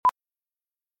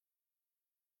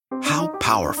How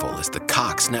powerful is the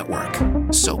Cox network?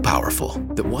 So powerful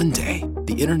that one day,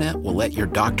 the internet will let your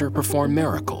doctor perform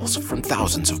miracles from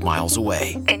thousands of miles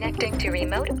away. Connecting to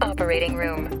remote operating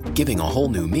room. Giving a whole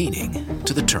new meaning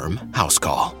to the term house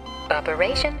call.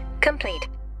 Operation complete.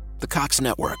 The Cox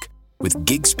network. With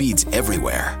gig speeds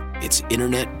everywhere. It's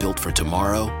internet built for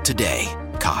tomorrow, today.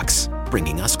 Cox,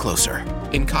 bringing us closer.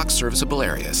 In Cox serviceable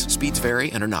areas, speeds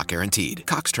vary and are not guaranteed.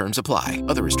 Cox terms apply.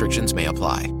 Other restrictions may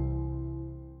apply.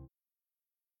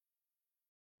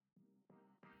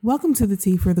 Welcome to the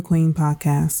Tea for the Queen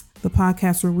podcast, the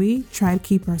podcast where we try to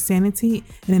keep our sanity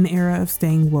in an era of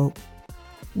staying woke.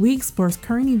 We explore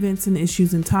current events and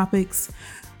issues and topics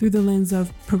through the lens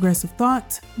of progressive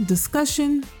thought,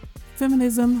 discussion,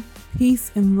 feminism,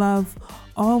 peace, and love,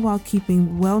 all while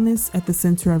keeping wellness at the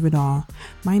center of it all.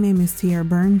 My name is Tiara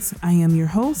Burns. I am your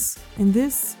host, and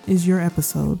this is your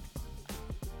episode.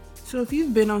 So if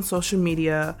you've been on social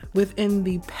media within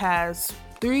the past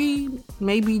 3,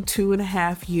 maybe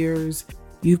 2.5 years,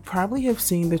 you probably have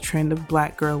seen the trend of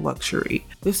Black girl luxury.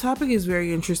 This topic is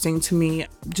very interesting to me,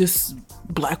 just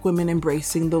Black women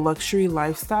embracing the luxury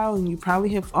lifestyle, and you probably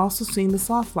have also seen the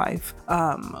soft life.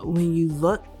 When you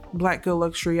look Black girl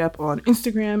luxury up on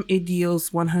Instagram, it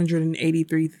yields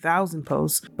 183,000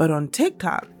 posts, but on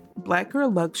TikTok, Black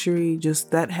girl luxury, just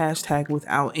that hashtag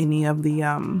without any of the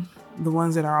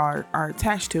ones that are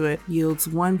attached to it, yields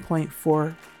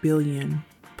 1.4 billion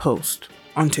posts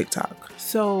on TikTok.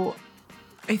 So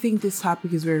I think this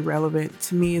topic is very relevant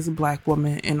to me as a Black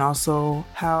woman, and also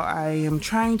how I am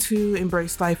trying to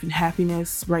embrace life and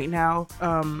happiness right now.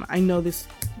 I know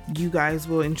you guys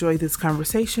will enjoy this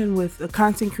conversation with a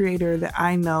content creator that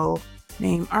I know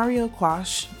named Ariel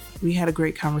Quash. We had a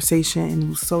great conversation and it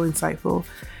was so insightful.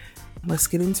 Let's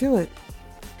get into it.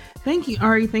 Thank you,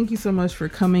 Ari. Thank you so much for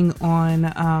coming on.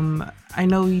 I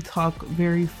know we talk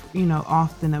very,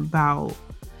 often about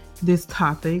this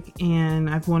topic, and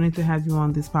I've wanted to have you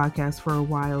on this podcast for a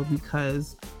while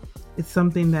because it's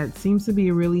something that seems to be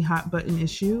a really hot button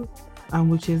issue,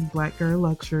 which is Black girl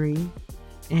luxury.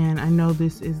 And I know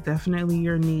this is definitely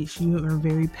your niche. You are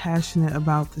very passionate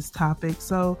about this topic.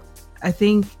 So I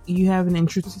think you have an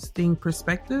interesting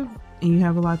perspective and you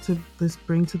have a lot to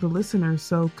bring to the listeners.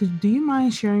 So do you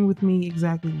mind sharing with me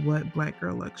exactly what Black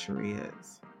girl luxury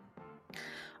is?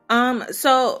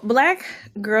 So Black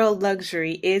girl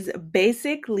luxury is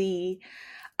basically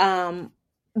the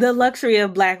luxury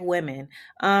of Black women.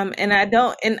 And I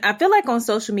feel like on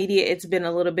social media it's been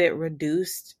a little bit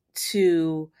reduced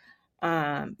to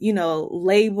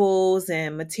labels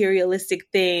and materialistic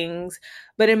things.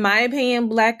 But in my opinion,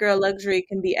 Black girl luxury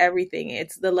can be everything.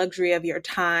 It's the luxury of your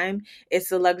time. It's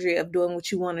the luxury of doing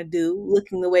what you want to do,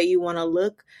 looking the way you want to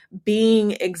look,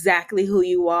 being exactly who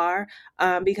you are.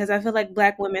 Because I feel like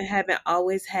Black women haven't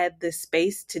always had the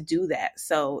space to do that.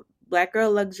 So Black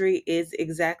girl luxury is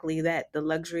exactly that, the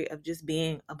luxury of just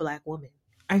being a Black woman.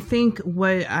 I think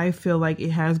what I feel like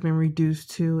it has been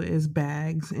reduced to is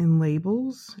bags and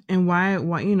labels. And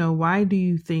why do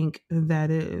you think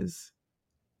that is?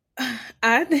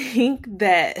 I think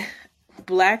that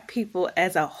Black people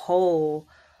as a whole,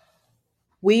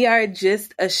 we are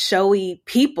just a showy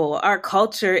people. Our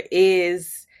culture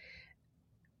is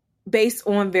based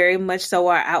on very much so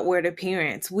our outward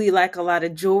appearance. We like a lot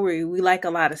of jewelry. We like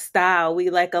a lot of style. We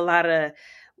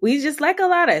just like a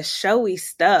lot of showy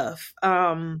stuff.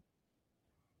 And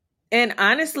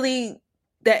honestly,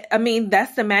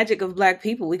 that's the magic of Black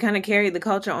people. We kind of carry the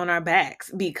culture on our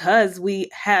backs because we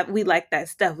like that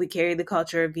stuff. We carry the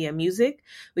culture via music.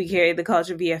 We carry the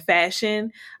culture via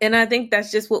fashion. And I think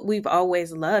that's just what we've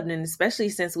always loved. And especially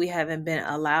since we haven't been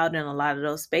allowed in a lot of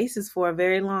those spaces for a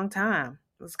very long time.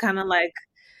 It's kind of like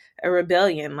a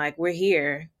rebellion. Like, we're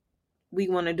here. We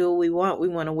want to do what we want. We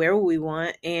want to wear what we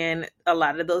want. And a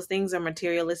lot of those things are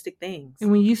materialistic things.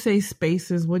 And when you say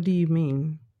spaces, what do you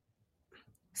mean?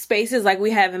 Spaces like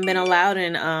we haven't been allowed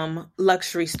in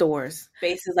luxury stores.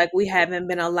 Spaces like we haven't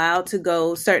been allowed to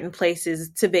go certain places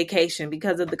to vacation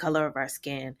because of the color of our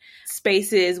skin.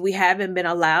 Spaces we haven't been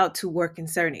allowed to work in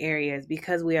certain areas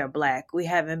because we are Black. We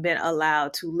haven't been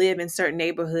allowed to live in certain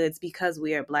neighborhoods because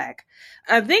we are Black.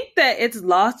 I think that it's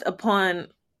lost upon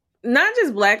not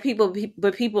just Black people,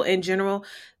 but people in general,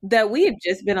 that we have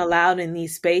just been allowed in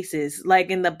these spaces, like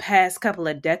in the past couple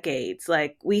of decades.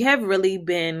 Like, we have really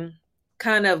been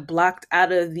kind of blocked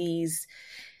out of these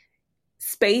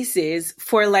spaces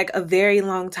for like a very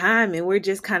long time. And we're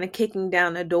just kind of kicking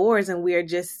down the doors and we're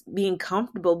just being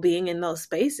comfortable being in those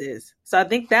spaces. So I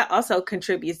think that also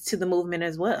contributes to the movement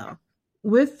as well.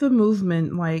 with the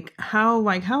movement, how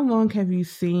long have you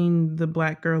seen the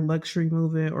Black girl luxury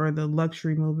movement or the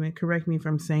luxury movement? Correct me if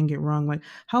I'm saying it wrong. Like,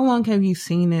 how long have you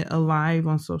seen it alive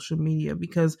on social media?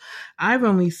 Because I've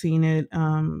only seen it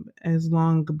as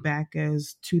long back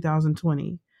as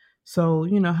 2020. So,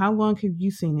 how long have you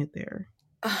seen it there?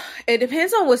 It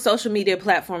depends on what social media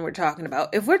platform we're talking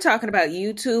about. If we're talking about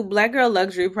YouTube, Black Girl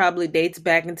Luxury probably dates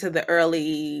back into the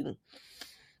early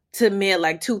to mid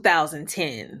like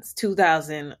 2010s,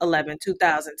 2011,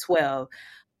 2012.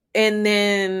 And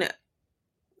then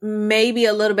maybe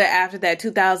a little bit after that,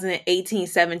 2018,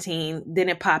 17, then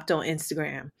it popped on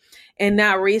Instagram. And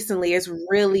now recently it's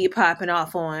really popping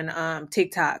off on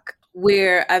TikTok,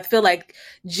 where I feel like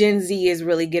Gen Z is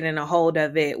really getting a hold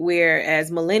of it,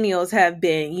 whereas millennials have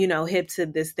been, hip to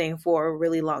this thing for a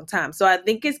really long time. So I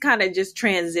think it's kind of just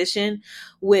transition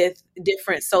with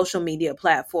different social media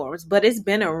platforms, but it's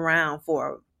been around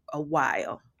for a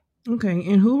while. Okay.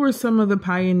 And who were some of the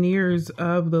pioneers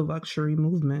of the luxury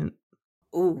movement?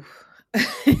 Ooh.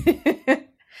 That's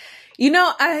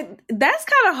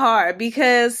kind of hard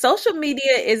because social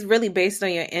media is really based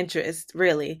on your interest,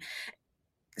 really.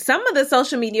 Some of the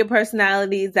social media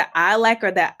personalities that I like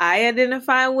or that I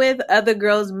identify with, other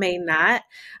girls may not.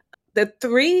 The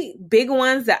three big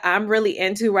ones that I'm really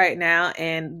into right now,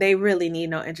 and they really need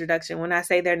no introduction. When I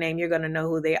say their name, you're going to know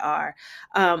who they are.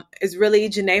 Is really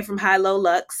Janae from High Low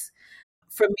Lux.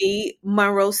 For me,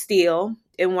 Monroe Steele,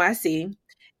 NYC,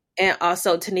 and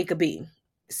also Tanika B.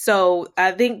 So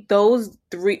I think those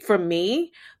three, for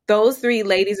me, those three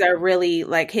ladies are really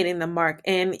like hitting the mark.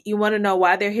 And you want to know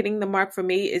why they're hitting the mark for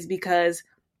me is because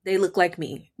they look like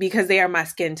me, because they are my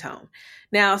skin tone.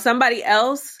 Now, somebody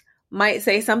else might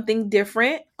say something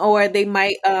different, or they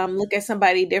might look at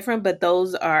somebody different, but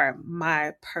those are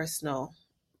my personal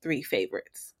three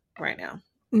favorites right now.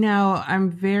 Now,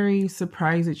 I'm very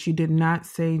surprised that you did not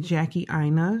say Jackie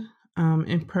Aina.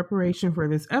 In preparation for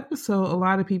this episode, a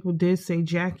lot of people did say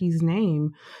Jackie's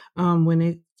name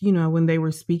when they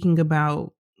were speaking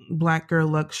about Black girl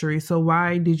luxury. So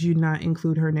why did you not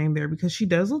include her name there? Because she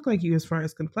does look like you as far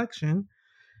as complexion.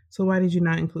 So why did you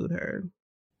not include her?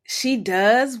 She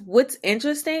does. What's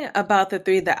interesting about the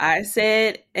three that I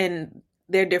said, and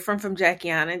they're different from Jackie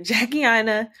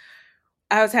Aina,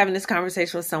 I was having this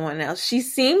conversation with someone else. She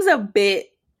seems a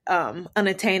bit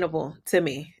unattainable to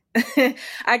me.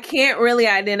 I can't really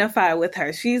identify with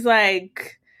her. She's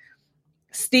like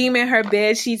steaming her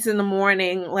bed sheets in the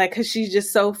morning, like, cause she's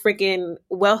just so freaking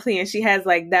wealthy and she has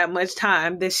like that much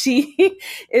time that she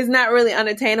is not really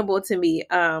unattainable to me.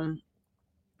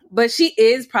 But she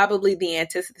is probably the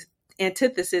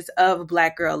antithesis of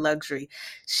Black girl luxury.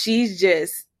 She's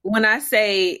just, when I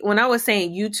was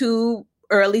saying YouTube,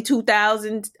 early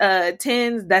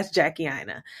 2010s, that's Jackie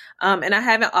Aina. And I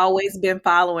haven't always been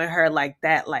following her like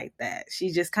that.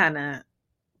 She just kind of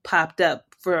popped up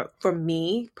for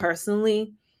me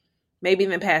personally, maybe in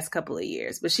the past couple of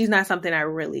years. But she's not something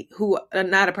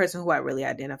not a person who I really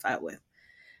identify with.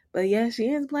 But yeah, she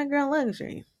is Black girl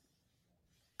luxury.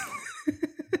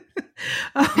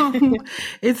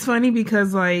 It's funny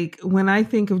because like when I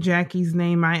think of Jackie's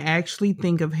name, I actually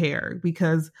think of hair,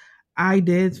 because I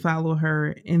did follow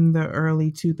her in the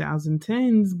early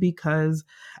 2010s because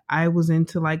I was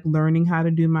into like learning how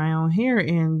to do my own hair,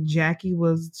 and she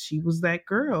was that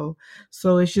girl.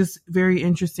 So it's just very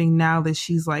interesting now that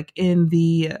she's like in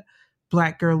the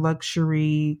Black girl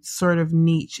luxury sort of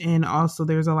niche, and also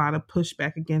there's a lot of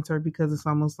pushback against her because it's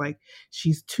almost like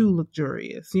she's too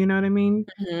luxurious. You know what I mean?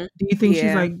 Mm-hmm. Do you think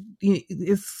she's like,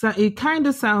 it kind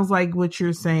of sounds like what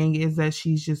you're saying is that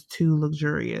she's just too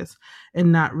luxurious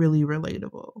and not really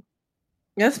relatable?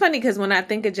 That's funny because when I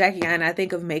think of Jackie Aina, I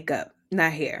think of makeup,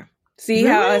 not hair. See Really?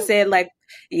 how I said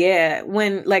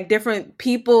when like different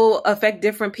people affect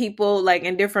different people like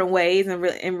in different ways,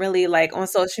 and really like on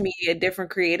social media,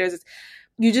 different creators,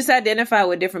 you just identify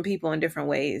with different people in different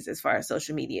ways as far as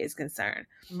social media is concerned.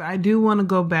 I do want to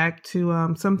go back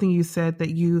to something you said, that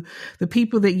the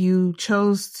people that you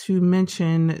chose to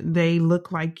mention, they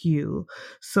look like you.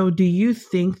 So do you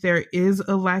think there is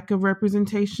a lack of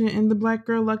representation in the Black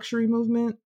girl luxury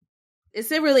movement? It's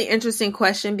a really interesting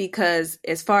question because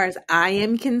as far as I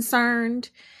am concerned,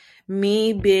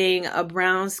 me being a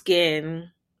brown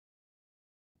skin,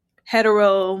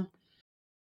 hetero,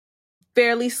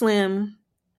 fairly slim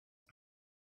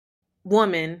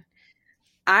woman,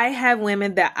 I have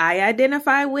women that I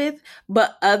identify with,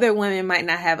 but other women might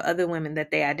not have other women that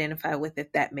they identify with,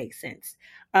 if that makes sense.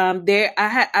 I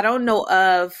don't know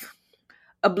of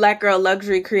a Black girl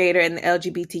luxury creator in the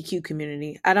LGBTQ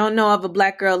community. I don't know of a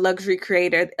Black girl luxury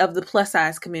creator of the plus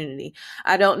size community.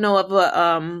 I don't know of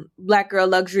a Black girl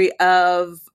luxury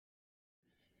of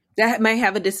that may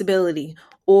have a disability,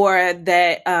 or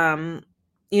that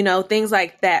things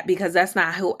like that, because that's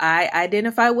not who I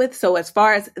identify with. So as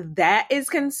far as that is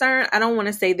concerned, I don't want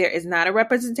to say there is not a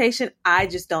representation. I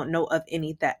just don't know of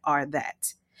any that are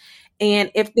that.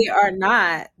 And if they are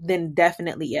not, then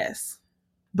definitely yes.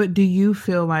 But do you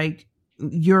feel like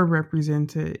you're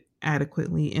represented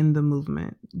adequately in the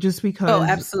movement? Just because Oh,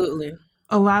 absolutely.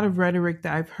 A lot of rhetoric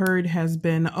that I've heard has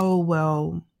been, oh,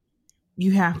 well,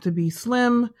 you have to be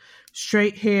slim,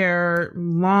 straight hair,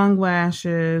 long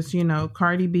lashes,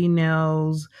 Cardi B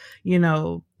nails,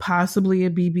 possibly a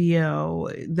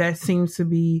BBL. That seems to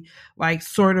be like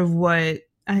sort of what,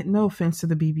 no offense to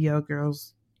the BBL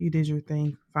girls. You did your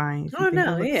thing. Fine. If you think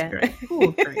it looks great.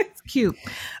 Cool, great. It's cute.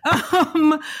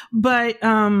 But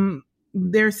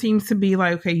there seems to be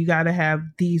like, okay, you got to have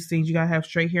these things. You got to have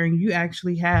straight hair. And you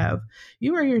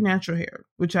are your natural hair,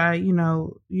 which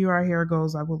you are hair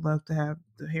goals. I would love to have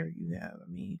the hair you have. I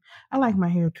mean, I like my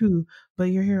hair too, but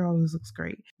your hair always looks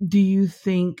great. Do you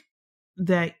think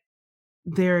that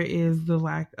there is the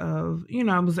lack of,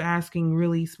 I was asking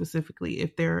really specifically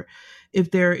if there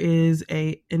is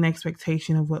an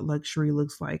expectation of what luxury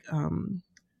looks like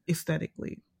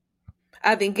aesthetically?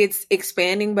 I think it's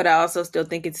expanding, but I also still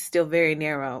think it's still very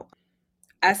narrow.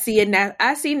 I see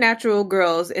natural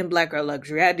girls in Black girl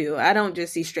luxury. I do. I don't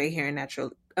just see straight hair and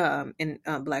natural in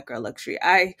Black girl luxury.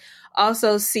 I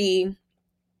also see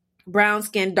brown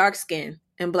skin, dark skin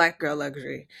in Black girl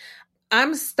luxury.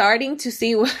 I'm starting to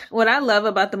see what I love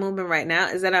about the movement right now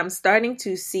is that I'm starting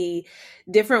to see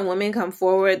different women come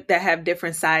forward that have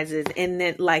different sizes, and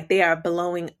then like they are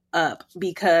blowing up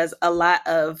because a lot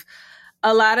of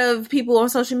people on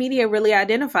social media really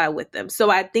identify with them. So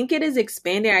I think it is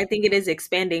expanding. I think it is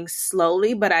expanding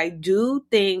slowly, but I do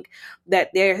think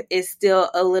that there is still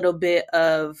a little bit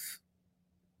of,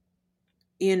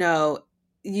 not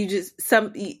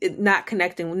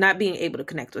being able to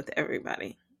connect with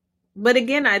everybody. But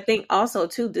again, I think also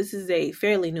too, this is a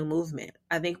fairly new movement.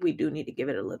 I think we do need to give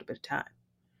it a little bit of time.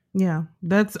 Yeah,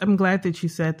 I'm glad that you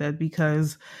said that,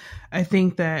 because I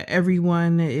think that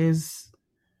everyone is,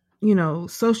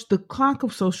 the clock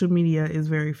of social media is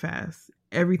very fast.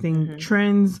 Everything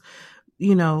trends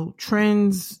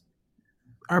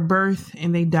are birthed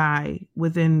and they die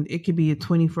within, it could be a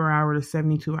 24-hour to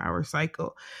 72-hour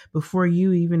cycle before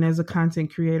you, even as a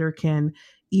content creator, can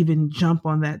even jump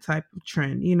on that type of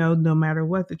trend, no matter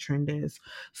what the trend is.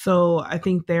 So I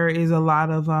think there is a lot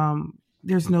of,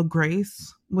 there's no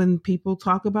grace when people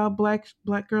talk about black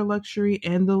girl luxury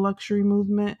and the luxury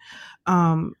movement.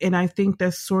 And I think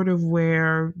that's sort of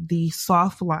where the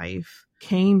soft life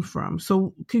came from.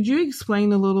 So could you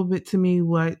explain a little bit to me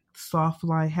what soft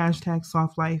life,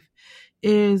 #soft life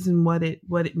is and what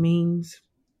it means?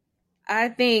 I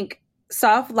think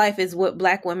soft life is what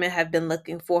Black women have been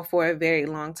looking for a very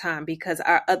long time, because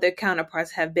our other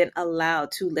counterparts have been allowed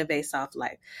to live a soft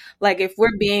life. Like, if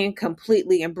we're being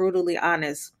completely and brutally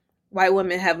honest, white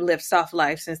women have lived soft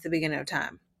life since the beginning of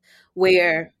time,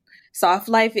 where soft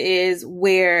life is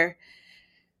where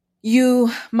you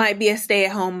might be a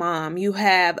stay-at-home mom. You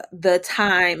have the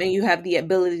time and you have the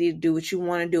ability to do what you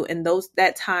want to do. And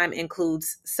that time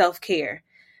includes self-care.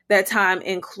 That time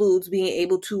includes being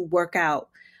able to work out.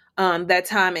 That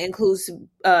time includes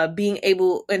being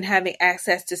able and having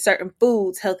access to certain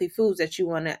foods, healthy foods that you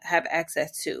want to have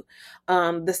access to.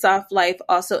 The soft life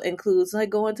also includes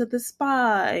like going to the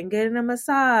spa and getting a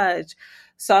massage.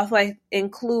 Soft life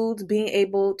includes being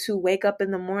able to wake up in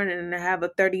the morning and have a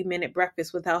 30-minute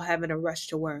breakfast without having to rush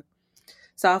to work.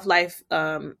 Soft life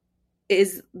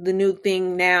is the new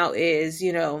thing now is,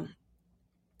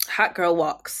 hot girl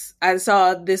walks. I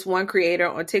saw this one creator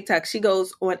on TikTok. She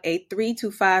goes on a 3 to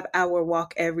 5 hour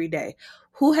walk every day.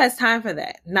 Who has time for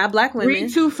that? Not Black women. 3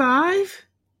 to 5?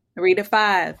 3 to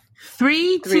 5.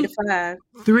 3 to 5.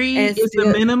 3 is the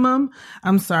minimum.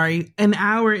 I'm sorry. An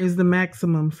hour is the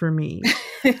maximum for me.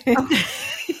 Okay.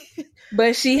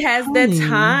 But she has the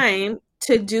time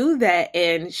to do that.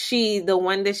 And the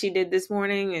one that she did this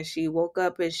morning, and she woke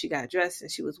up and she got dressed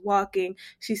and she was walking.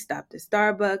 She stopped at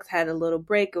Starbucks, had a little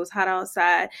break. It was hot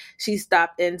outside. She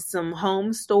stopped in some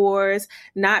home stores,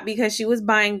 not because she was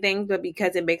buying things, but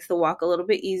because it makes the walk a little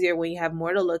bit easier when you have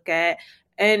more to look at.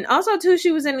 And also too,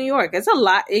 she was in New York. It's a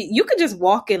lot. You could just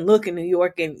walk and look in New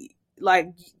York and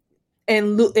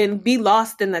and be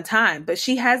lost in the time. But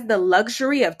she has the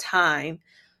luxury of time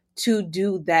to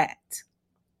do that.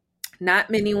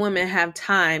 Not many women have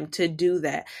time to do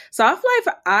that. Soft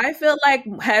life, I feel like,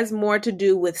 has more to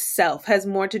do with self, has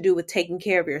more to do with taking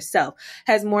care of yourself,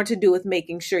 has more to do with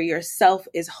making sure yourself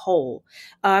is whole,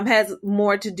 has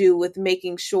more to do with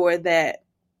making sure that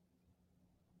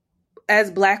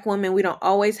as Black women, we don't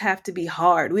always have to be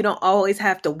hard. We don't always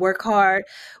have to work hard.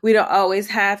 We don't always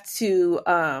have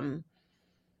to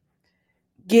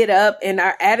get up in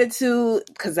our attitude,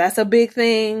 because that's a big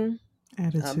thing.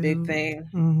 Attitude. A big thing.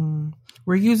 Mm-hmm.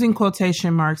 We're using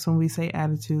quotation marks when we say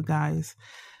attitude, guys.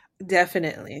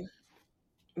 Definitely.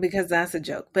 Because that's a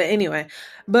joke. But anyway,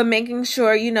 but making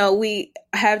sure, we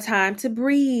have time to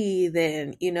breathe,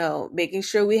 and, making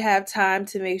sure we have time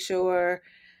to make sure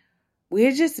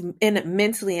we're just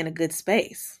mentally in a good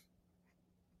space.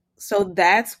 So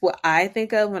that's what I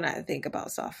think of when I think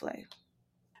about soft life.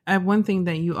 One thing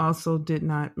that you also did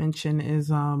not mention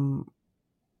is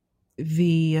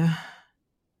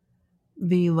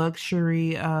the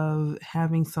luxury of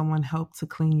having someone help to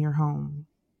clean your home.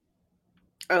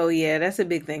 Oh yeah, that's a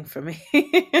big thing for me.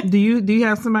 Do you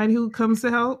have somebody who comes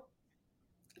to help?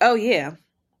 Oh yeah.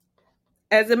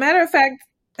 As a matter of fact,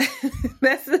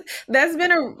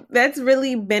 that's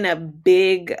really been a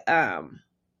big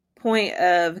point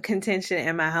of contention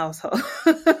in my household.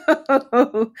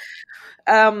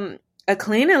 A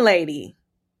cleaning lady.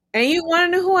 And you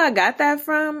want to know who I got that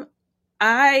from?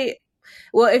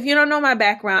 Well, if you don't know my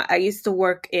background, I used to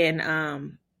work in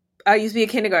I used to be a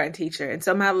kindergarten teacher. And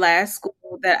so my last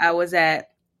school that I was at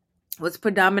was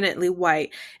predominantly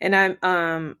white. And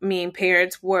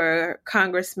parents were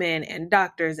congressmen and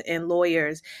doctors and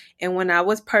lawyers. And when I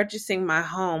was purchasing my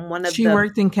home, She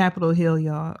worked in Capitol Hill,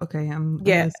 y'all. Okay, I'm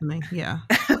listening. Yeah.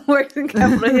 Worked in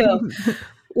Capitol Hill.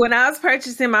 When I was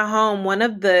purchasing my home, one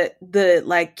of the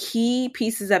like key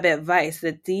pieces of advice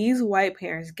that these white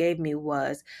parents gave me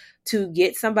was to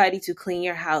get somebody to clean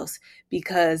your house,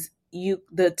 because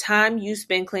the time you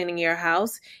spend cleaning your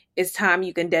house is time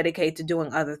you can dedicate to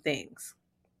doing other things.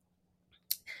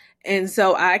 And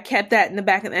so I kept that in the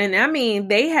back of, and I mean,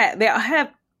 they had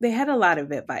a lot of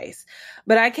advice,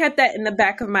 but I kept that in the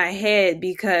back of my head,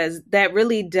 because that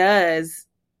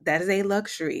is a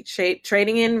luxury.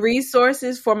 Trading in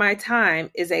resources for my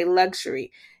time is a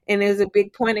luxury. And there's a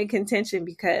big point of contention,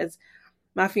 because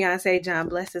my fiance, John,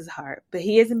 bless his heart, but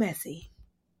he is messy.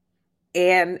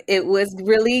 And it was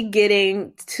really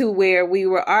getting to where we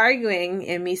were arguing,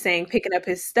 and me saying, picking up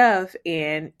his stuff.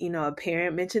 And, a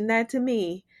parent mentioned that to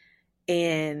me,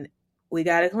 and we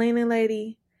got a cleaning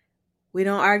lady. We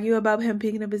don't argue about him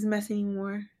picking up his mess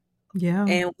anymore. Yeah.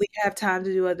 And we have time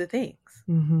to do other things.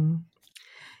 Mm-hmm.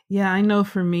 Yeah, I know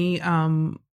for me,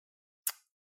 I've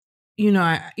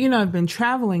been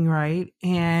traveling, right?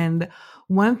 And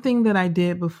one thing that I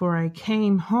did before I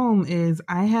came home is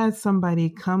I had somebody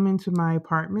come into my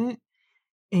apartment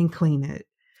and clean it.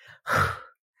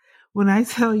 When I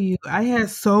tell you, I had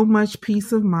so much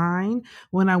peace of mind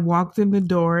when I walked in the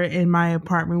door in my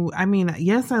apartment. I mean,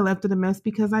 yes, I left it a mess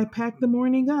because I packed the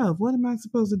morning of. What am I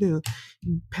supposed to do?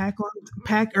 Pack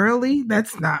early?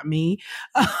 That's not me.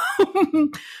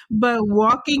 But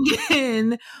walking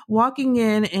in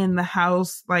the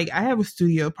house, like, I have a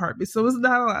studio apartment, so it's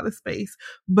not a lot of space,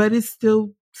 but it's still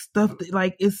stuff that,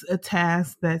 like, it's a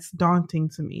task that's daunting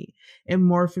to me and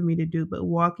more for me to do. But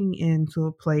walking into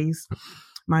a place,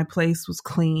 my place was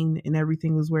clean and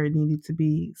everything was where it needed to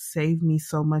be, saved me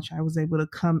so much. I was able to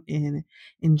come in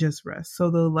and just rest. So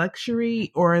the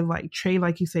luxury, or like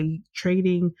like you say,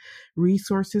 trading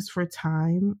resources for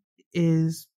time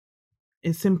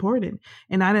it's important.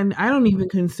 And I don't even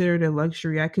consider it a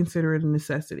luxury. I consider it a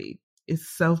necessity. It's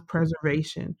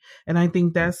self-preservation. And I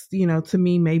think that's, to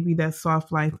me, maybe that's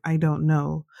soft life. I don't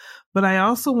know. But I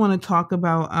also want to talk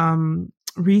about,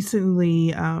 recently,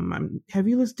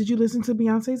 did you listen to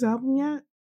Beyonce's album yet?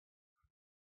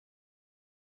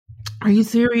 Are you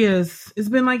serious? It's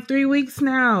been like 3 weeks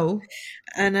now.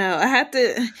 I know. I have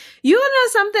to. You know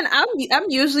something? I'm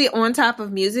usually on top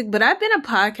of music, but I've been a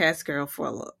podcast girl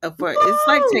for it's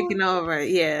like taking over.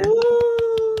 Yeah.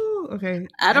 Ooh. Okay.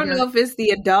 I don't know if it's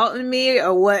the adult in me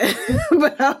or what,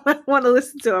 but I want to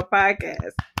listen to a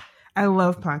podcast. I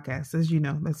love podcasts, as you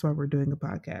know. That's why we're doing a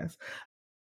podcast.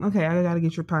 Okay, I got to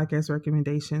get your podcast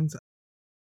recommendations.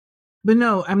 But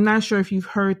no, I'm not sure if you've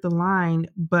heard the line,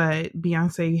 but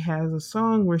Beyonce has a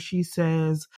song where she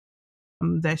says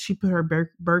that she put her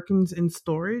Birkins in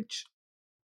storage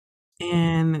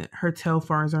and her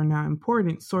Telfars are not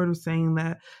important, sort of saying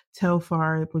that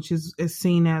Telfar, which is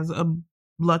seen as a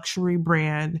luxury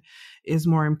brand, is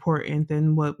more important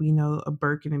than what we know a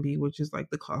Birkin to be, which is like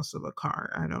the cost of a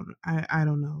car. I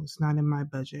don't know. It's not in my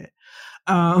budget.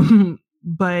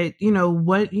 But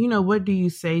what do you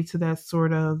say to that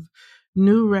sort of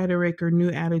new rhetoric or new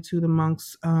attitude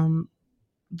amongst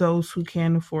those who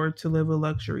can't afford to live a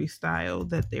luxury style,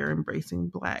 that they're embracing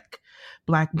black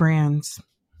brands?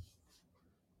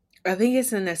 I think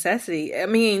it's a necessity. I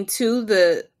mean, to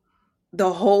the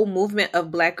whole movement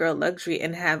of Black girl luxury,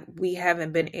 and we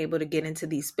haven't been able to get into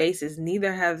these spaces.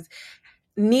 Neither have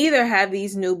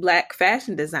these new Black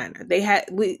fashion designer.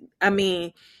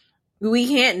 We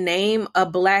can't name a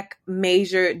Black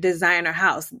major designer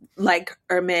house like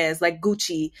Hermes, like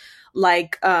Gucci,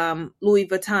 like Louis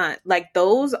Vuitton. Like,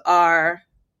 those are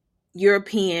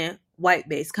European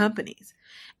white-based companies.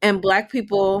 And Black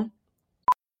people.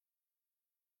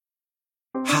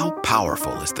 How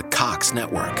powerful is the Cox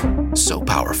network? So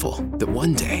powerful that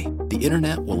one day the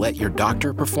internet will let your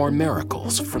doctor perform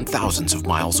miracles from thousands of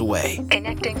miles away.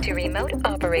 Connecting to remote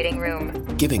operating room.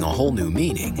 Giving a whole new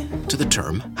meaning to the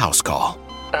term house call.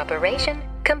 Operation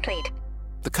complete.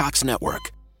 The Cox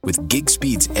network. With gig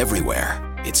speeds everywhere,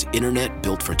 it's internet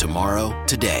built for tomorrow,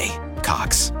 today.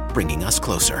 Cox, bringing us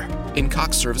closer. In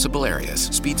Cox serviceable areas,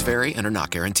 speeds vary and are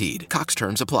not guaranteed. Cox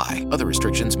terms apply. Other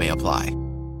restrictions may apply.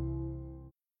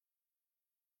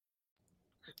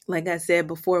 Like I said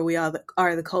before, we all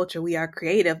are the culture. We are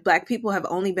creative. Black people have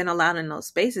only been allowed in those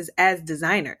spaces as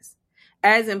designers,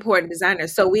 as important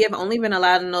designers. So we have only been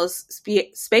allowed in those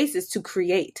spaces to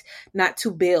create, not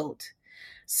to build.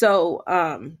 So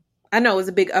I know it was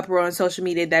a big uproar on social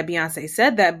media that Beyonce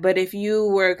said that, but if you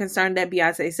were concerned that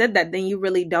Beyonce said that, then you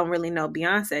really don't really know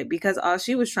Beyonce, because all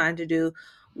she was trying to do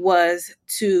was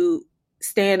to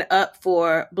stand up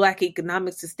for Black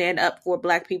economics, to stand up for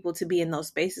Black people to be in those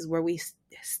spaces where we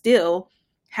still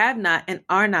have not and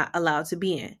are not allowed to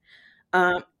be in.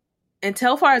 And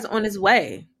Telfar is on his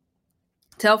way.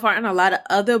 Telfar and a lot of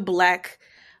other Black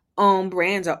owned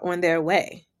brands are on their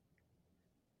way.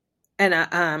 And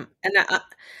I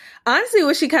honestly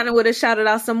wish she kind of would have shouted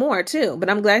out some more too, but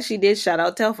I'm glad she did shout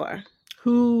out Telfar.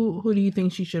 Who do you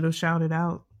think she should have shouted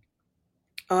out?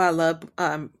 Oh, I love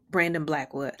Brandon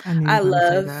Blackwood. I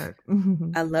love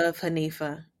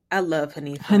Hanifa. I love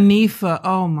Hanifa. Hanifa,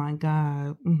 oh my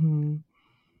God. Mm-hmm.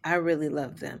 I really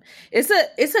love them.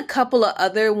 It's a couple of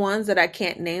other ones that I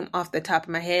can't name off the top of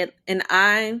my head, and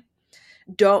I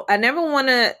never want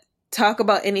to talk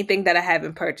about anything that I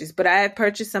haven't purchased, but I have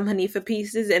purchased some Hanifa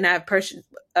pieces, and I've purchased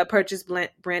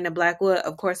Brandon Blackwood.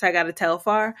 Of course, I got a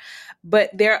Telfar, but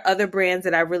there are other brands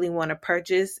that I really want to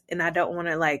purchase, and I don't want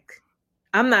to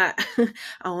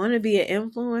I want to be an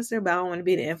influencer, but I don't want to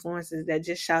be the influencer that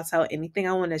just shouts out anything.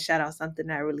 I want to shout out something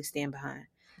that I really stand behind.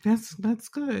 That's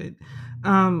good.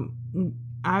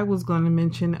 I was going to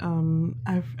mention,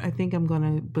 I think I'm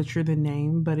going to butcher the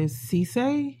name, but it's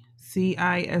Cise,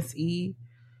 Cise,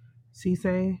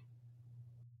 Cise.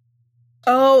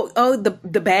 Oh,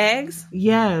 the bags?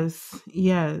 Yes.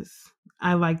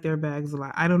 I like their bags a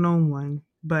lot. I don't own one,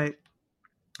 but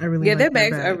I really like their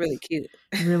bags are really cute.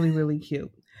 Really, really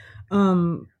cute.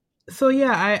 So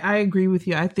yeah, I agree with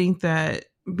you. I think that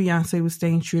Beyonce was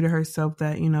staying true to herself,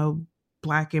 that,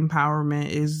 Black empowerment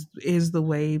is the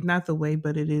way, not the way,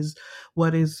 but it is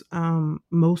what is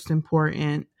most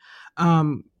important.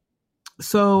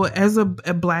 So as a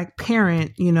Black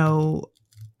parent,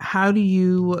 how do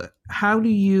you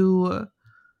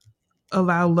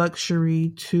allow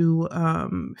luxury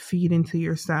to feed into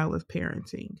your style of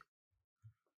parenting?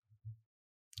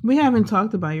 We haven't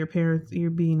talked about your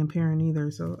being a parent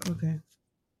either, so okay.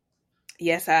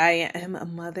 Yes, I am a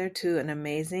mother to an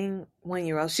amazing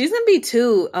 1-year-old. She's gonna be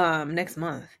 2 next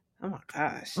month. Oh my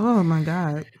gosh. Oh my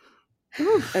God.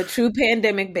 A true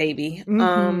pandemic baby.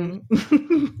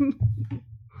 Mm-hmm.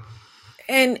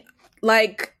 And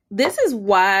this is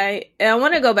why, and I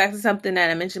want to go back to something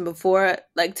that I mentioned before.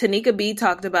 Tanika B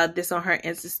talked about this on her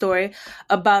Insta story,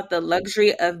 about the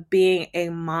luxury of being a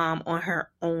mom on her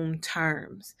own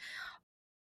terms.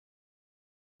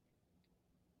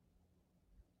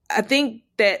 I think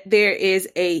that there is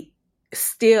a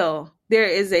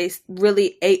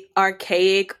really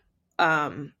archaic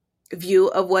view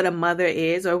of what a mother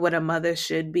is, or what a mother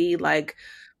should be.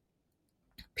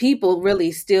 People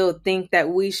really still think that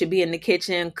we should be in the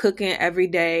kitchen, cooking every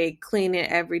day, cleaning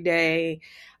every day,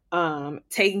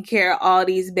 taking care of all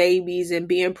these babies and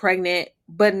being pregnant.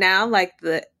 But now,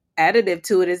 the additive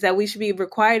to it is that we should be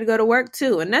required to go to work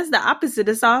too. And that's the opposite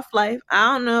of soft life.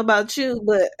 I don't know about you,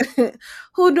 but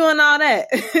who doing all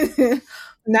that?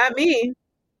 Not me.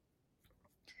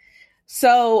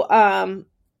 So,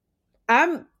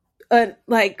 I'm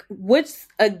what's,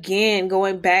 again,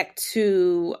 going back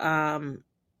to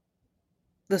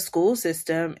the school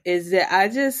system, is that I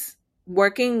just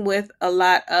working with a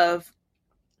lot of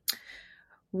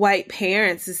white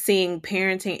parents is seeing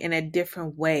parenting in a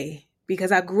different way,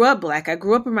 because I grew up Black. I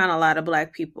grew up around a lot of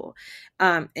Black people,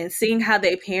 and seeing how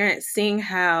they parent, seeing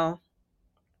how,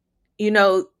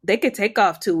 they could take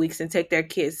off 2 weeks and take their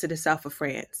kids to the south of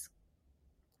France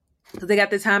because they got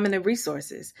the time and the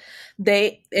resources.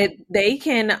 They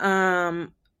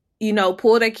can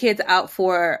pull their kids out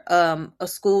for a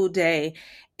school day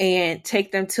and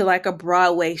take them to like a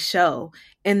Broadway show,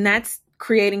 and that's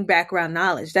creating background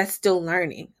knowledge. That's still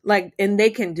learning, and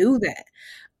they can do that.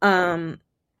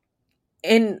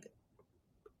 And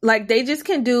like they just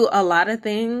can do a lot of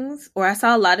things, or I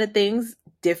saw a lot of things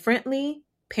differently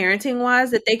parenting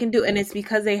wise that they can do, and it's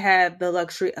because they have the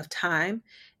luxury of time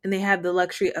and they have the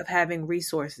luxury of having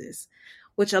resources,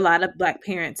 which a lot of Black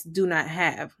parents do not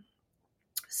have.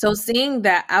 So seeing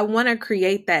that, I want to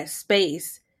create that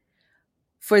space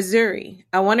for Zuri.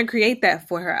 I want to create that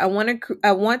for her. I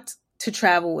want to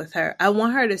travel with her. I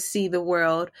want her to see the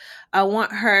world. I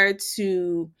want her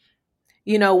to,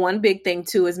 one big thing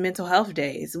too is mental health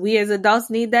days. We as adults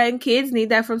need that, and kids need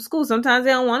that from school. Sometimes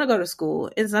they don't want to go to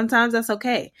school, and sometimes that's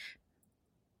okay.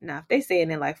 Now, if they say it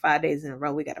in like 5 days in a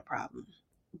row, we got a problem.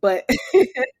 But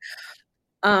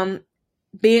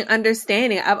being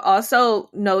understanding. I've also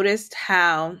noticed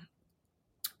how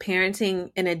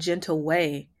parenting in a gentle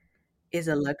way is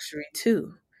a luxury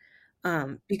too.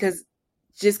 Because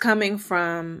just coming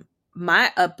from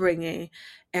my upbringing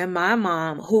and my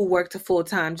mom who worked a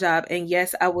full-time job, and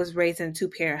yes, I was raised in a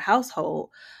 2-parent household,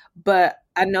 but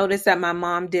I noticed that my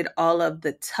mom did all of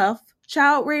the tough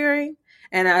child rearing.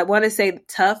 And I want to say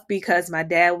tough because my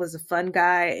dad was a fun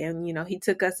guy, and, he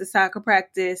took us to soccer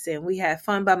practice and we had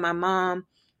fun, but my mom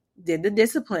did the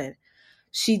discipline.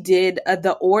 She did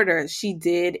the order. She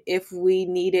did if we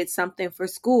needed something for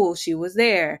school, she was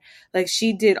there. Like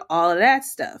she did all of that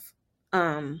stuff.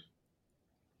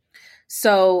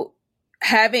 So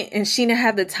she didn't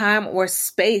have the time or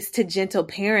space to gentle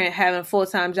parent, having a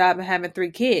full-time job and having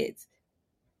 3 kids.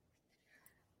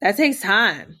 That takes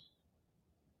time.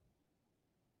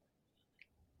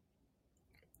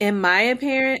 In my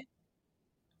opinion,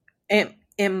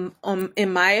 in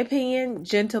my opinion,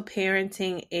 gentle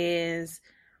parenting is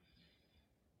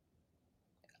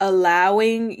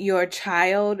allowing your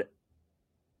child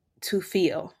to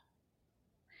feel.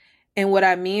 And what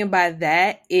I mean by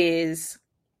that is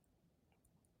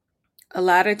a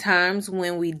lot of times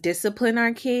when we discipline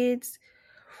our kids,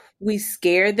 we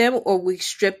scare them or we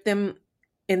strip them,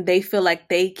 and they feel like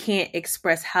they can't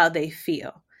express how they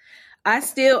feel. I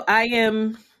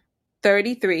am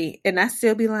 33 and I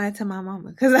still be lying to my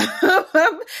mama because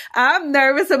I'm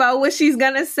nervous about what she's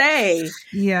gonna say.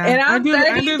 Yeah, and I'm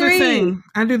 33.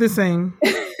 I do the same.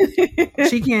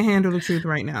 She can't handle the truth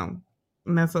right now,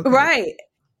 and that's okay. Right.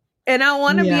 And I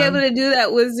want to be able to do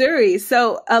that with Zuri.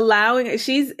 So allowing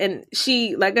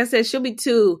she, like I said, she'll be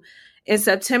 2 in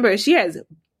September. She has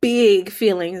big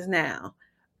feelings now,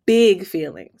 big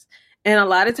feelings. And a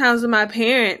lot of times with my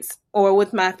parents or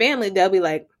with my family, they'll be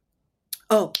like,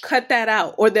 oh, cut that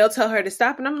out. Or they'll tell her to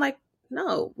stop. And I'm like,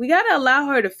 no, we got to allow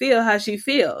her to feel how she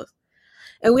feels.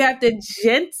 And we have to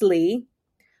gently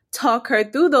talk her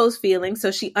through those feelings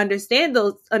so she understands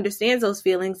those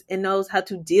feelings and knows how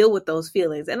to deal with those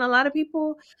feelings. And a lot of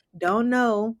people don't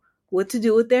know what to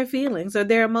do with their feelings or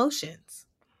their emotions.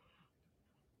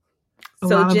 A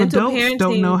lot of adults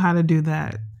don't know how to do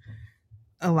that.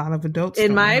 A lot of adults,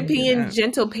 in my opinion,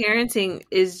 gentle parenting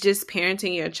is just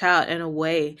parenting your child in a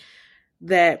way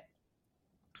that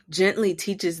gently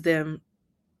teaches them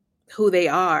who they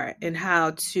are and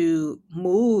how to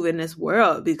move in this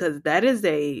world, because that is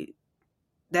a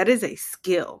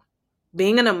skill.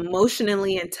 Being an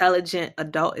emotionally intelligent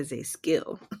adult is a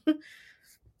skill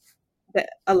that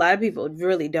a lot of people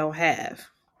really don't have.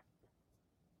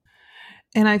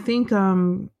 And I think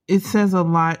it says a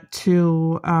lot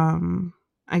to,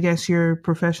 I guess, your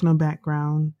professional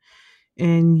background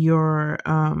and your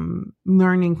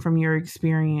learning from your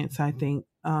experience, I think,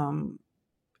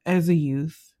 as a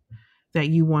youth, that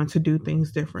you want to do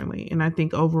things differently. And I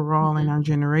think overall in our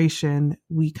generation,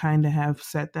 we kind of have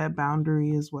set that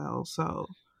boundary as well. So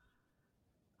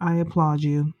I applaud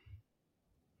you.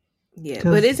 Yeah,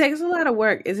 but it takes a lot of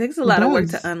work. It takes a lot of work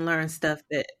to unlearn stuff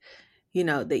that,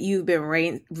 that you've been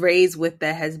raised with,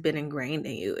 that has been ingrained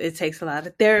in you. It takes a lot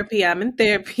of therapy. I'm in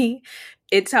therapy.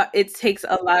 It takes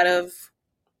a lot of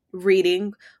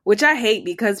reading, which I hate,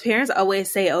 because parents always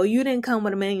say, oh, you didn't come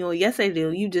with a manual. Yes, I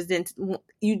do. You just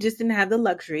didn't have the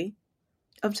luxury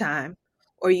of time,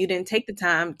 or you didn't take the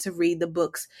time to read the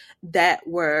books that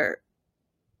were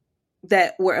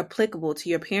applicable to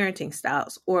your parenting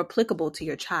styles or applicable to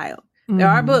your child. There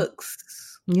are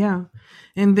books. Yeah.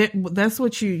 And that's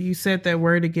what you said, that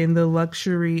word again, the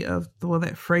luxury of, well,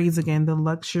 that phrase again, the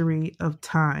luxury of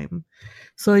time.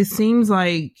 So it seems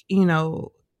like, the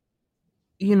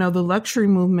luxury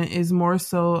movement is more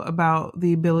so about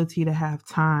the ability to have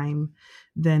time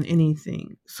than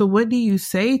anything. So what do you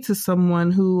say to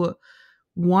someone who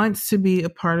wants to be a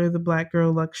part of the Black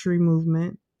girl luxury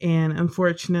movement, and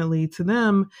unfortunately to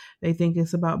them, they think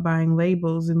it's about buying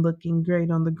labels and looking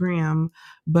great on the gram,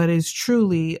 but it's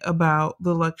truly about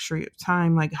the luxury of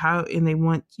time? Like, how, and they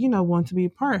want to be a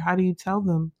part. How do you tell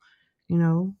them,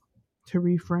 to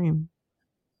reframe?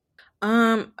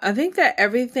 I think that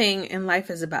everything in life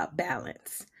is about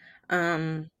balance.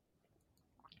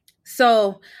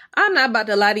 So I'm not about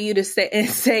to lie to you to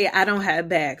say I don't have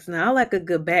bags. Now, I like a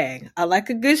good bag. I like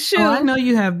a good shoe. Oh, I know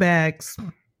you have bags.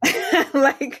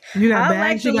 Like, you got I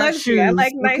bags, like the you got luxury. shoes. I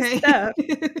like nice stuff.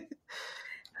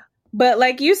 But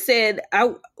like you said,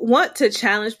 I want to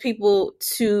challenge people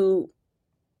to,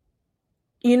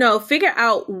 figure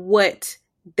out what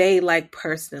they like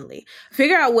personally.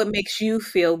 Figure out what makes you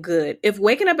feel good. If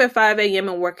waking up at 5 a.m.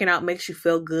 and working out makes you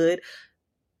feel good,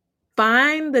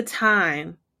 find the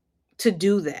time to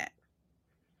do that.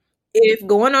 If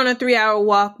going on a 3-hour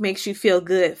walk makes you feel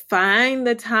good, find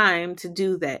the time to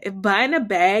do that. If buying a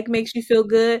bag makes you feel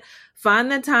good, find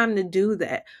the time to do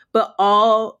that. But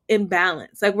all in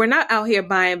balance. Like, we're not out here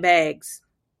buying bags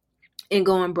and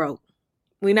going broke.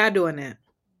 We're not doing that.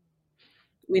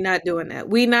 We're not doing that.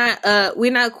 We're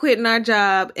not quitting our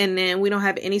job and then we don't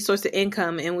have any source of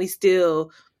income and we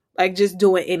still like just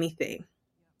doing anything.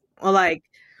 Or like,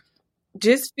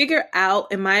 just figure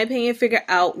out, in my opinion, figure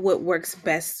out what works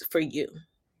best for you.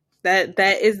 That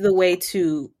is the way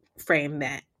to frame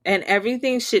that. And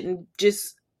everything shouldn't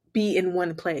just be in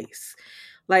one place.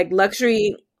 Like,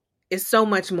 luxury is so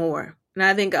much more. And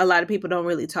I think a lot of people don't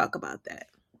really talk about that.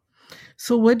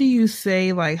 So what do you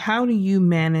say, like, how do you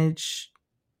manage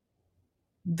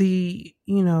the,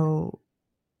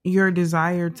 your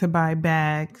desire to buy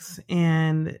bags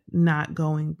and not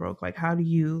going broke? Like, how do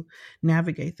you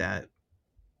navigate that?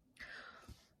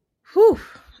 Whew,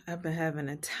 I've been having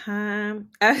a time.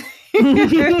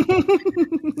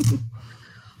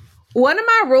 One of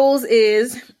my rules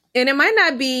is, and it might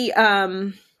not be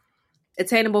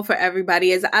attainable for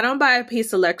everybody, is I don't buy a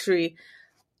piece of luxury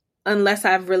unless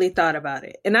I've really thought about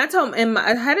it. And I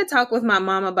had a talk with my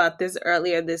mom about this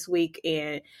earlier this week,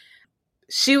 and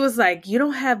she was like, "You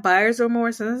don't have buyer's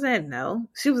remorse?" And I said, "No."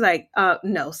 She was like,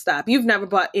 "No, stop. You've never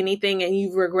bought anything and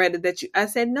you've regretted that you..." I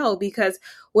said, "No, because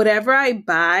whatever I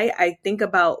buy, I think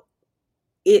about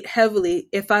it heavily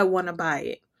if I want to buy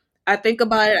it. I think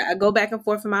about it. I go back and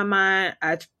forth in my mind.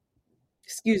 I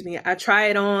try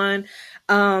it on.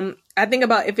 I think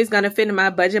about if it's going to fit in my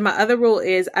budget. My other rule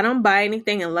is I don't buy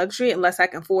anything in luxury unless I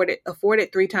can afford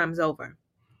it 3 times over.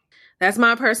 That's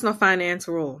my personal finance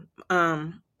rule.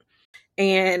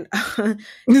 And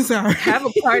sorry, have a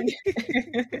partner.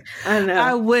 I know.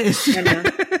 I wish. I know.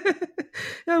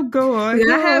 Oh, go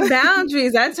on. I have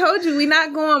boundaries. I told you, we're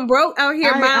not going broke out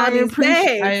here buying these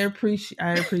bags. I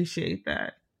appreciate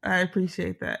that. I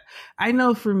appreciate that. I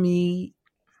know for me,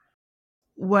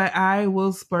 what I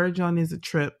will splurge on is a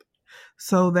trip.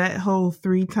 So that whole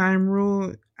 3-time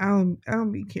rule, I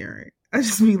don't be caring. I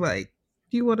just be like,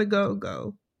 if you want to go,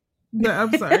 go. But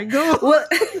I'm sorry, go. Well,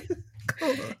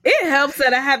 it helps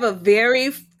that I have a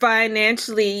very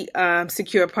financially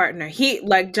secure partner.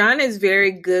 John is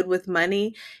very good with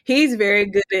money. He's very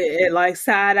good at like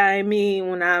side-eyeing me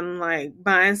when I'm like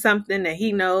buying something that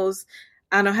he knows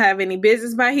I don't have any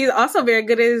business buying. He's also very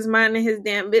good at his minding his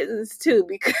damn business too,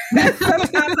 because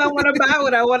sometimes I want to buy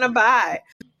what I want to buy.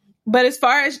 But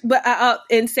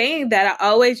in saying that, I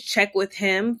always check with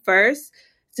him first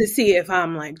to see if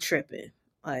I'm like tripping.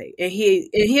 Like, and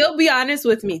he'll be honest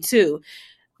with me too.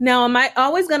 Now, am I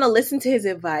always going to listen to his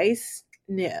advice?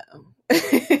 No.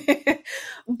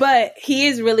 But he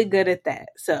is really good at that.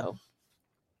 So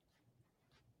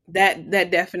that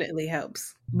definitely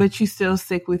helps. But you still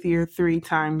stick with your 3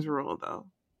 times rule though.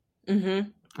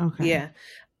 Mm-hmm. Okay.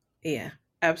 Yeah,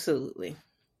 absolutely.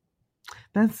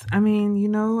 That's,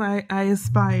 I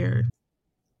aspire.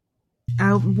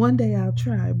 One day I'll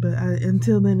try, but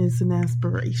until then it's an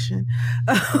aspiration.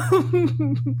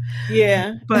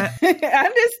 Yeah, but I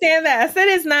understand that. I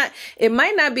said it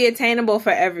might not be attainable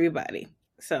for everybody.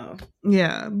 So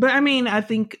yeah, but I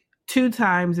think 2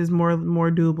 times is more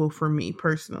doable for me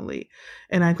personally,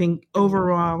 and I think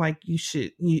overall, like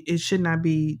it should not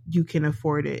be you can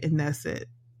afford it and that's it.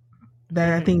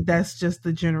 I think that's just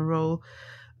the general.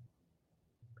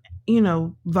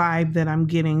 vibe that I'm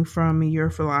getting from your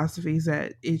philosophy is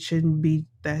that it shouldn't be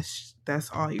that's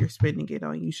all you're spending it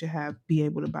on. You should be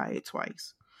able to buy it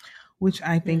twice, which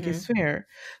I think is fair.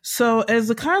 So as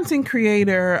a content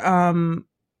creator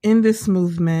in this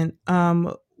movement,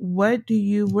 what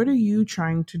are you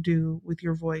trying to do with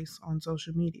your voice on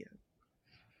social media?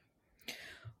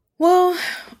 Well,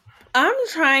 I'm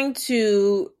trying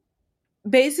to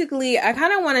basically, I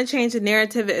kind of want to change the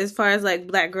narrative as far as like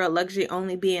Black girl luxury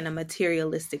only being a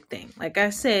materialistic thing. Like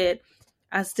I said,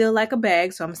 I still like a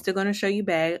bag, so I'm still going to show you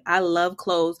bag. I love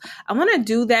clothes. I want to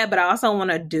do that, but I also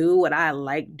want to do what I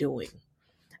like doing.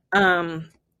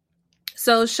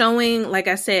 So showing, like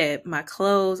I said, my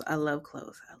clothes. I love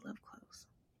clothes. I love clothes.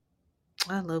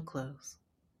 I love clothes.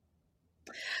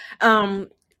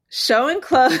 Showing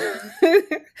clothes,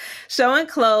 showing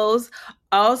clothes.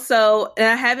 Also, and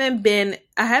I haven't been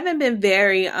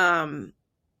very, I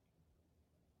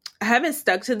haven't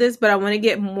stuck to this, but I want to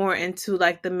get more into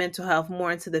like the mental health,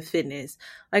 more into the fitness.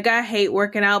 Like I hate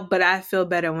working out, but I feel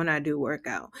better when I do work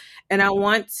out. And I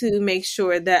want to make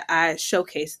sure that I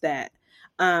showcase that.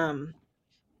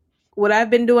 What I've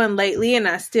been doing lately, and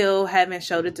I still haven't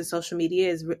showed it to social media,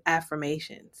 is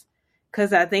affirmations.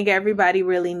 Because I think everybody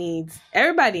needs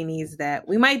that.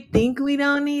 We might think we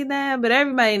don't need that, but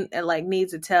everybody like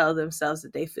needs to tell themselves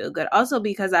that they feel good. Also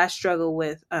because I struggle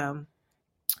with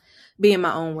being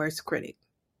my own worst critic.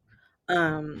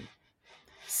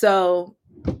 So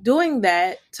doing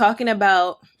that, talking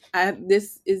about,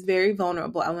 this is very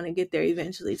vulnerable. I want to get there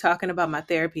eventually, talking about my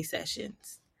therapy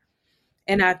sessions.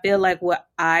 And I feel like what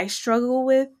I struggle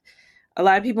with, a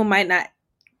lot of people might not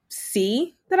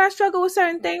see that I struggle with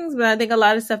certain things, but I think a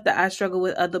lot of stuff that I struggle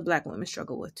with, other Black women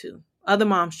struggle with too. Other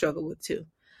moms struggle with too.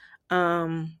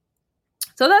 So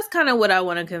that's kind of what I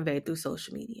want to convey through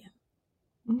social media.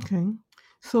 Okay.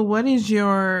 So what's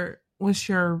your,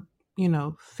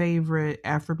 favorite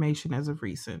affirmation as of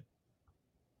recent?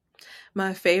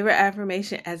 My favorite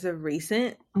affirmation as of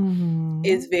recent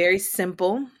is very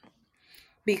simple,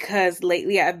 because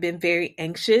lately I've been very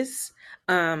anxious.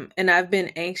 And I've been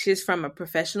anxious from a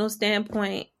professional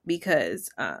standpoint because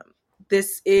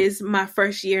this is my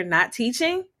first year not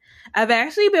teaching. I've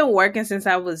actually been working since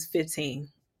I was 15,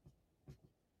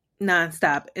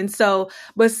 nonstop. And so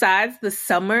besides the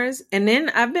summers, and then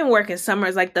I've been working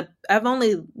summers, I've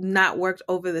only not worked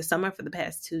over the summer for the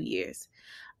past 2 years.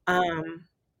 I'm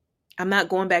not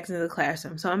going back into the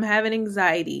classroom. So I'm having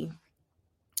anxiety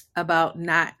about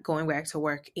not going back to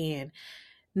work, and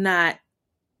not,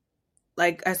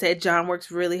 like I said, John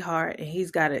works really hard and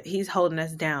he's holding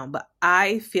us down, but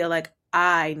I feel like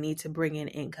I need to bring in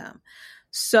income.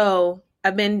 So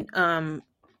I've been,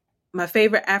 my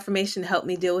favorite affirmation to help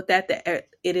me deal with that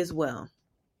it is well.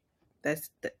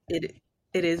 It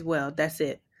is well. That's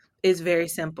it. It's very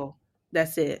simple.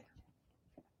 That's it.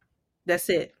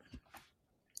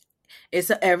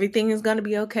 Everything is going to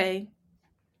be okay.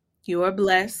 You are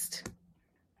blessed.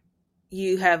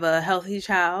 You have a healthy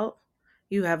child.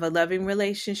 You have a loving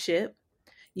relationship.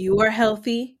 You are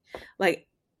healthy. Like,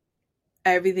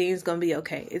 everything is going to be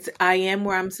okay. I am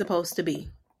where I'm supposed to be.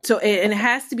 So, and it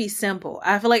has to be simple.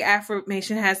 I feel like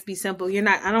affirmation has to be simple.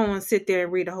 I don't want to sit there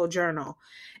and read a whole journal.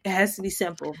 It has to be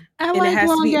simple. I like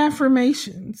long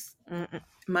affirmations.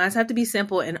 Mine have to be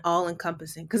simple and all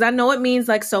encompassing. Because I know it means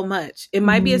like so much. It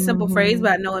might be a simple phrase,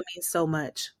 but I know it means so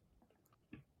much.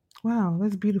 Wow,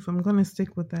 that's beautiful. I'm going to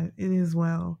stick with that. It is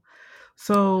well.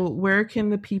 So where can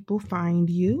the people find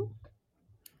you?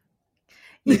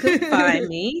 You can find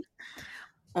me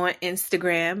on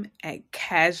Instagram at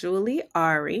Casually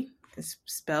Ari. It's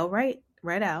spelled right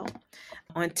out.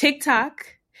 On TikTok,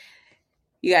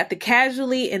 you got the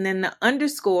casually and then the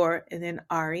underscore and then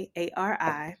Ari,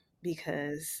 Ari,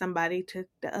 because somebody took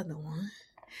the other one.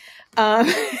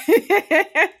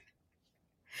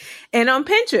 And on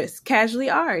Pinterest, Casually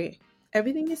Ari.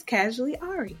 Everything is Casually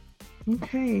Ari.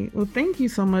 Okay. Well, thank you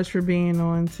so much for being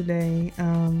on today.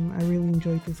 I really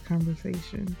enjoyed this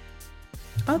conversation.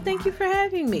 Oh, thank you for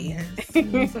having me. Yes,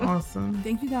 it was awesome.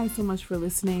 Thank you guys so much for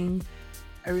listening.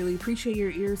 I really appreciate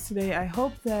your ears today. I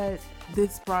hope that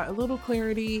this brought a little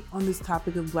clarity on this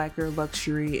topic of Black girl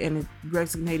luxury and it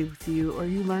resonated with you, or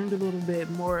you learned a little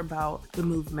bit more about the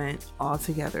movement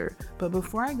altogether. But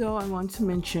before I go, I want to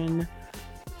mention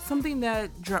something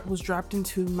that was dropped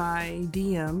into my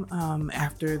DM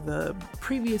after the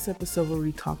previous episode where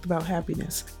we talked about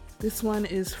happiness. This one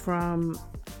is from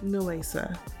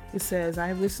Noesa. It says,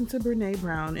 I've listened to Brene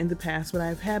Brown in the past, but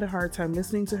I've had a hard time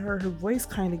listening to her. Her voice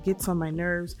kind of gets on my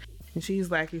nerves, and she's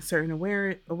lacking certain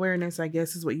awareness, I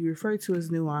guess is what you refer to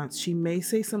as nuance. She may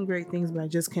say some great things, but I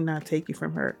just cannot take it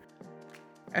from her.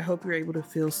 I hope you're able to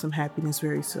feel some happiness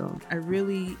very soon. I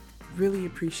really, really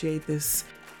appreciate this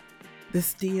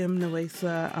DM,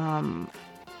 Nalesa.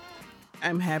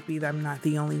 I'm happy that I'm not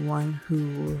the only one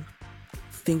who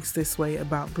thinks this way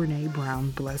about Brene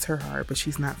Brown, bless her heart, but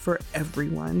she's not for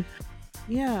everyone.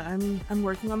 Yeah, I'm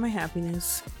working on my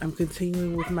happiness. I'm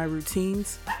continuing with my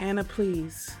routines. Anna,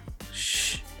 please.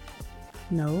 Shh.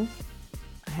 No,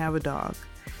 I have a dog.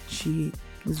 She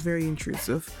was very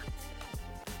intrusive.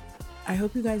 I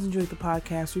hope you guys enjoyed the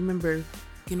podcast. Remember, you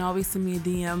can always send me a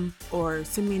DM or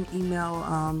send me an email.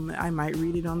 I might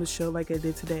read it on the show like I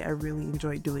did today. I really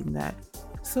enjoyed doing that.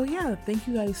 So yeah, thank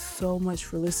you guys so much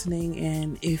for listening.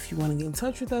 And if you want to get in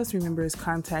touch with us, remember it's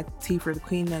contact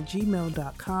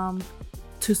teaforthequeen@gmail.com.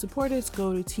 To support us,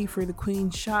 go to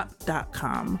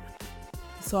teaforthequeenshop.com.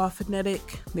 It's all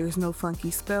phonetic. There's no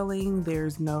funky spelling.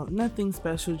 There's nothing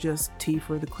special, just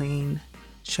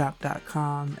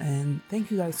teaforthequeenshop.com. And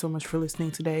thank you guys so much for listening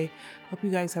today. Hope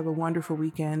you guys have a wonderful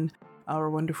weekend or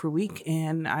a wonderful week.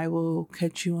 And I will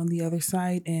catch you on the other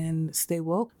side. And stay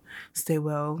woke, stay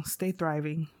well, stay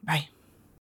thriving. Bye.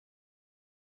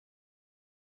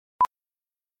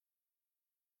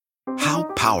 How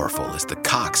powerful is the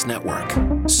Cox network?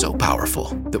 So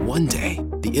powerful that one day,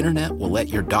 the internet will let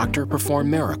your doctor perform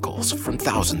miracles from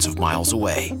thousands of miles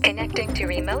away. Connecting to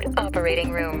remote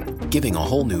operating room. Giving a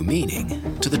whole new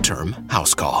meaning to the term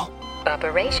house call.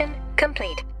 Operation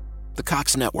complete. The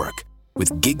Cox network.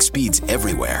 With gig speeds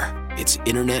everywhere, it's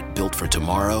internet built for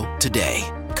tomorrow, today.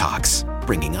 Cox,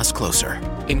 bringing us closer.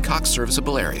 In Cox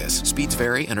serviceable areas, speeds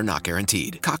vary and are not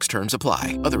guaranteed. Cox terms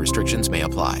apply. Other restrictions may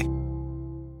apply.